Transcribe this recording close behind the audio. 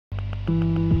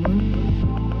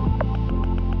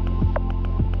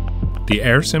The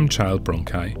Airsim Child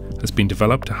Bronchi has been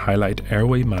developed to highlight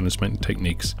airway management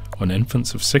techniques on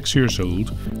infants of 6 years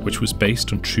old, which was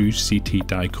based on true CT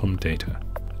DICOM data.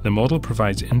 The model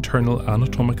provides internal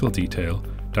anatomical detail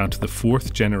down to the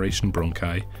 4th generation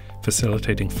bronchi,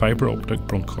 facilitating fibre optic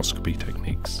bronchoscopy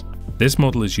techniques. This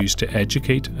model is used to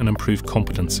educate and improve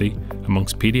competency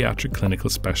amongst paediatric clinical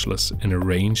specialists in a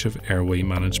range of airway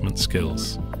management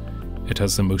skills. It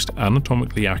has the most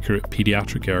anatomically accurate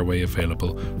paediatric airway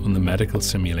available on the medical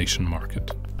simulation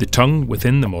market. The tongue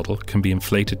within the model can be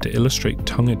inflated to illustrate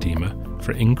tongue edema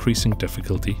for increasing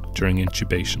difficulty during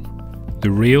intubation.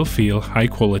 The real feel high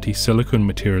quality silicone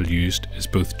material used is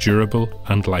both durable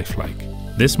and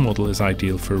lifelike. This model is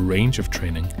ideal for a range of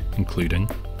training including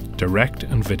direct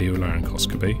and video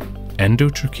laryngoscopy,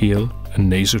 endotracheal and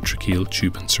nasotracheal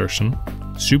tube insertion,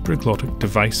 supraglottic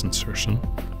device insertion,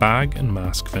 bag and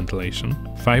mask ventilation,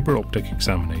 fibre optic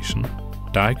examination,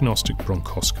 diagnostic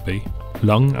bronchoscopy,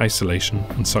 lung isolation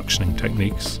and suctioning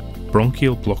techniques,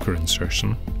 bronchial blocker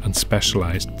insertion, and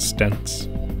specialised stents.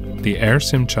 The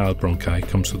Airsim Child Bronchi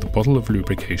comes with a bottle of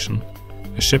lubrication,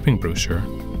 a shipping brochure,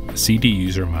 a CD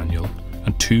user manual,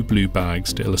 and 2 blue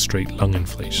bags to illustrate lung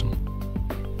inflation.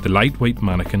 The lightweight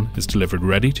mannequin is delivered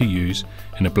ready to use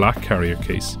in a black carrier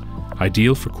case,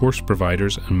 ideal for course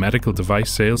providers and medical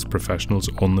device sales professionals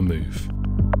on the move.